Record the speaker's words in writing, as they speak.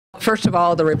First of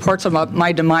all, the reports of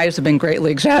my demise have been greatly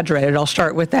exaggerated. I'll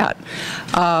start with that.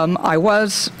 I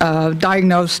was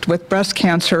diagnosed with breast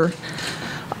cancer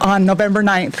on November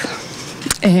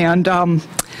 9th, and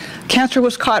cancer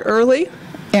was caught early,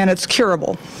 and it's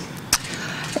curable.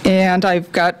 And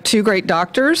I've got two great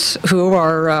doctors who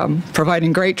are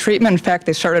providing great treatment. In fact,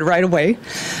 they started right away.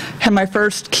 Had my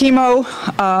first chemo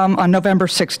on November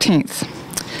 16th.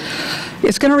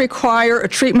 It's going to require a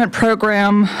treatment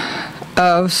program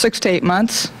of 6 to 8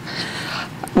 months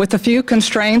with a few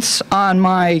constraints on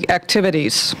my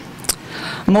activities.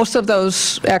 Most of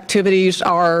those activities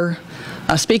are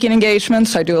speaking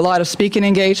engagements. I do a lot of speaking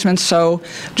engagements, so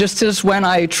just as when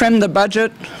I trimmed the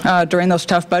budget during those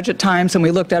tough budget times and we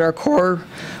looked at our core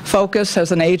focus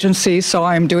as an agency, so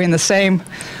I'm doing the same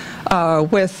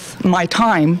with my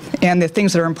time and the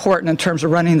things that are important in terms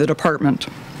of running the department.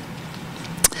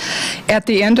 At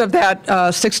the end of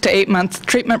that 6 to 8 month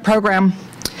treatment program,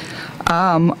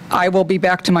 I will be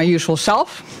back to my usual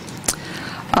self.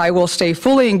 I will stay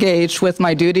fully engaged with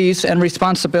my duties and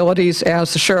responsibilities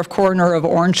as the Sheriff Coroner of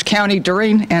Orange County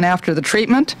during and after the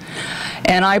treatment,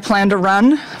 and I plan to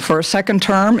run for a second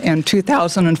term in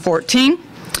 2014.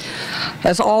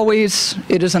 As always,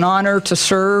 it is an honor to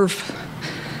serve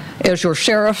as your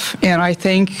sheriff, and I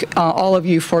thank all of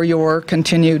you for your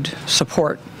continued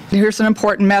support. Here's an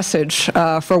important message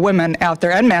for women out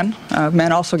there, and men.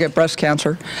 Men also get breast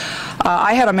cancer.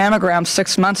 I had a mammogram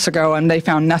 6 months ago, and they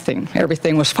found nothing.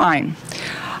 Everything was fine.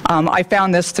 I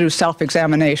found this through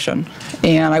self-examination,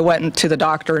 and I went to the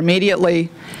doctor immediately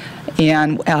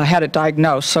and had it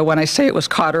diagnosed. So when I say it was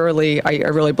caught early, I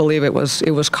really believe it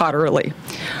was caught early.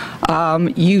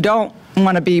 You don't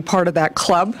want to be part of that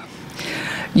club.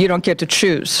 You don't get to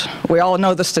choose. We all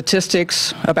know the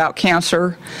statistics about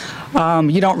cancer.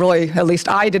 You don't really, at least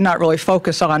I did not really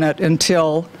focus on it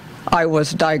until I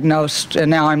was diagnosed, and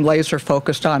now I'm laser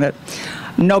focused on it.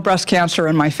 No breast cancer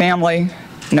in my family,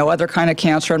 no other kind of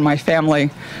cancer in my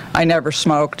family. I never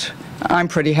smoked. I'm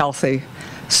pretty healthy.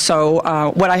 So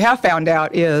what I have found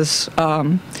out is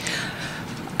I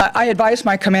advised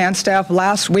my command staff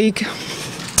last week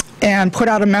and put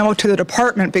out a memo to the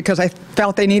department because I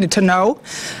felt they needed to know,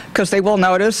 because they will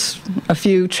notice a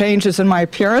few changes in my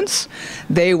appearance.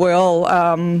 They will,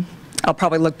 I'll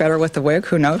probably look better with the wig,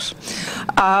 who knows,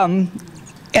 and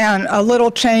a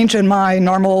little change in my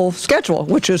normal schedule,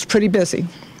 which is pretty busy.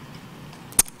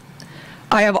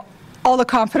 I have all the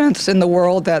confidence in the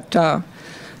world that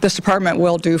this department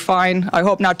will do fine. I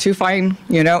hope not too fine,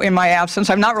 you know, in my absence.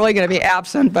 I'm not really going to be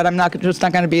absent, but I'm just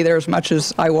not going to be there as much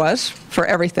as I was for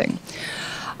everything.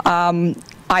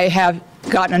 I have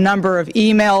gotten a number of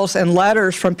emails and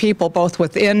letters from people both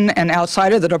within and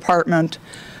outside of the department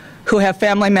who have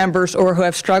family members or who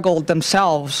have struggled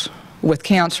themselves with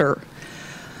cancer.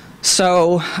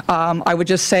 So I would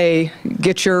just say,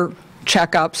 get your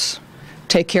checkups,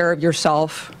 take care of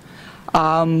yourself.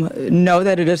 Know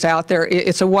that it is out there.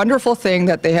 It's a wonderful thing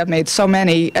that they have made so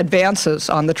many advances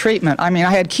on the treatment. I mean,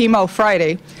 I had chemo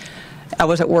Friday. I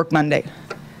was at work Monday.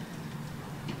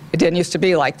 It didn't used to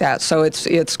be like that. So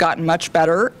it's gotten much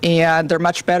better, and they're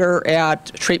much better at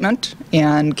treatment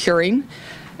and curing.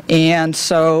 And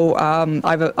so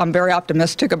I'm very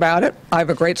optimistic about it. I have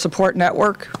a great support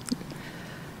network.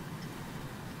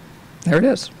 There it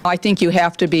is. I think you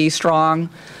have to be strong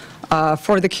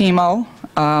for the chemo.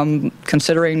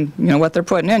 Considering, you know, what they're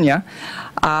putting in you.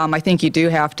 I think you do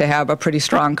have to have a pretty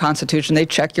strong constitution. They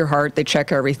check your heart, they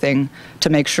check everything to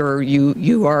make sure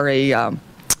you are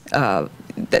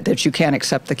that you can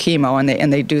accept the chemo,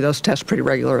 and they do those tests pretty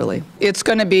regularly. It's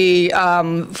going to be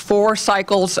 4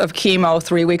 cycles of chemo,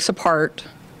 3 weeks apart,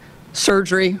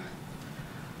 surgery,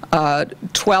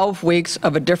 12 weeks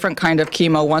of a different kind of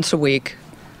chemo once a week,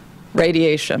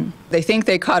 radiation. They think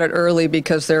they caught it early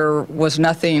because there was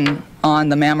nothing on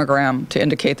the mammogram to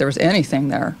indicate there was anything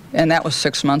there, and that was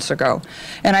 6 months ago.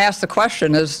 And I asked the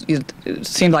question, it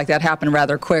seemed like that happened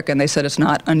rather quick, and they said it's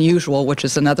not unusual, which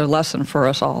is another lesson for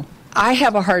us all. I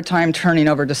have a hard time turning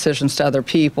over decisions to other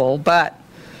people, but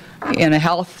in a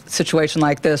health situation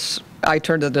like this, I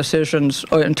turn the decisions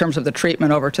in terms of the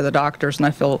treatment over to the doctors, and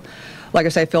I feel, like I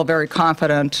say, I feel very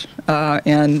confident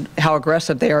in how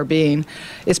aggressive they are being.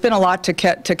 It's been a lot to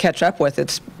catch up with.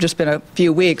 It's just been a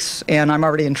few weeks, and I'm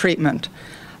already in treatment.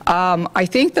 I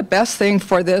think the best thing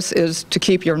for this is to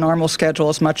keep your normal schedule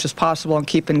as much as possible and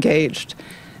keep engaged.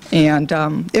 And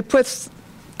it puts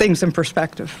things in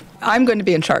perspective. I'm going to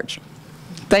be in charge.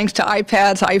 Thanks to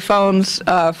iPads, iPhones,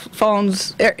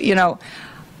 phones, you know,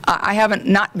 I haven't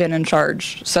not been in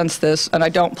charge since this, and I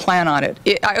don't plan on it.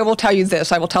 I will tell you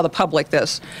this, I will tell the public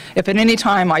this. If at any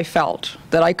time I felt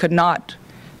that I could not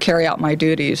carry out my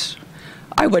duties,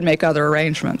 I would make other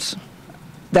arrangements.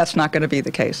 That's not going to be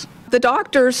the case. The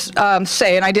doctors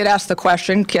say, and I did ask the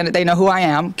question, they know who I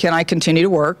am, can I continue to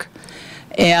work?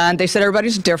 And they said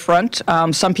everybody's different.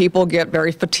 Some people get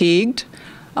very fatigued.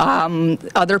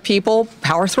 Other people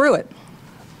power through it.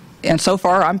 And so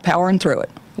far, I'm powering through it.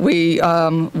 We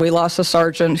lost a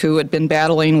sergeant who had been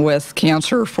battling with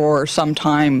cancer for some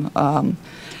time,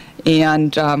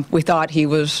 and we thought he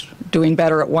was doing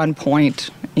better at one point,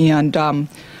 and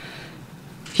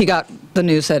he got the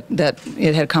news that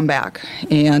it had come back.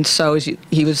 And so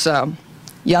he was a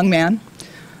young man,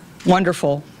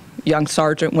 wonderful young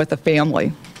sergeant with a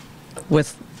family,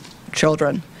 with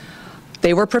children.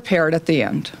 They were prepared at the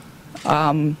end,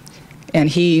 and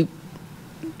he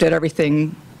did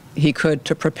everything he could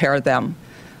to prepare them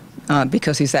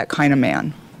because he's that kind of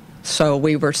man. So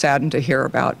we were saddened to hear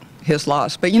about his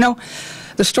loss. But you know,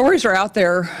 the stories are out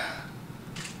there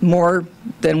more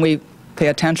than we pay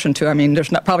attention to. I mean, there's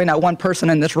probably not one person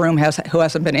in this room who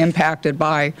hasn't been impacted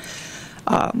by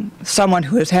someone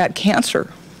who has had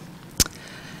cancer.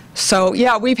 So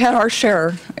yeah, we've had our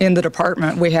share in the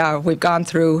department. We've gone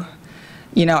through,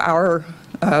 you know, our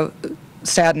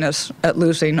sadness at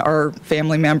losing our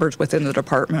family members within the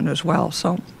department as well.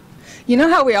 So, you know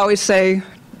how we always say,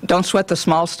 don't sweat the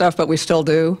small stuff, but we still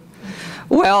do?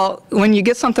 Well, when you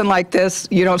get something like this,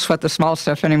 you don't sweat the small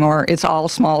stuff anymore. It's all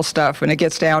small stuff when it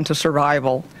gets down to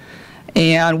survival.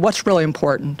 And what's really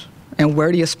important, and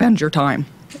where do you spend your time?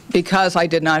 Because I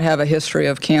did not have a history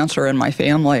of cancer in my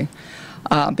family,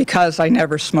 because I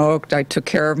never smoked, I took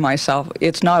care of myself,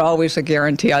 it's not always a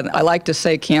guarantee. I like to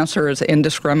say cancer is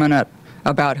indiscriminate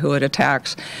about who it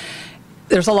attacks.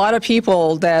 There's a lot of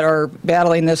people that are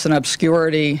battling this in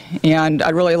obscurity, and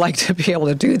I'd really like to be able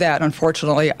to do that.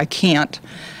 Unfortunately, I can't.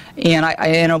 And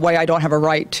in a way, I don't have a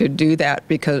right to do that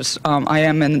because I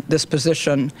am in this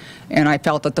position, and I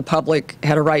felt that the public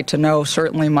had a right to know.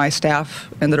 Certainly my staff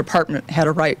and the department had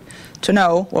a right to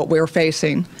know what we were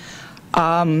facing.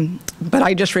 But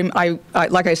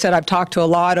like I said, I've talked to a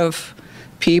lot of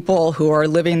people who are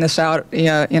living this out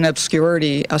in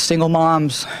obscurity, single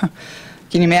moms.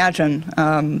 Can you imagine?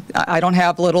 I don't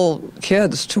have little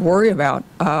kids to worry about.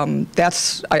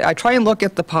 I try and look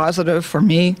at the positive for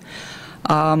me.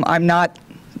 I'm not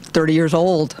 30 years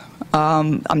old.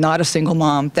 I'm not a single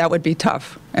mom. That would be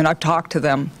tough. And I've talked to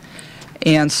them.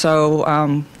 And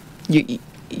so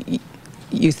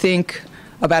you think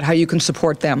about how you can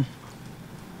support them.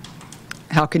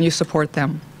 How can you support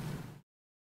them?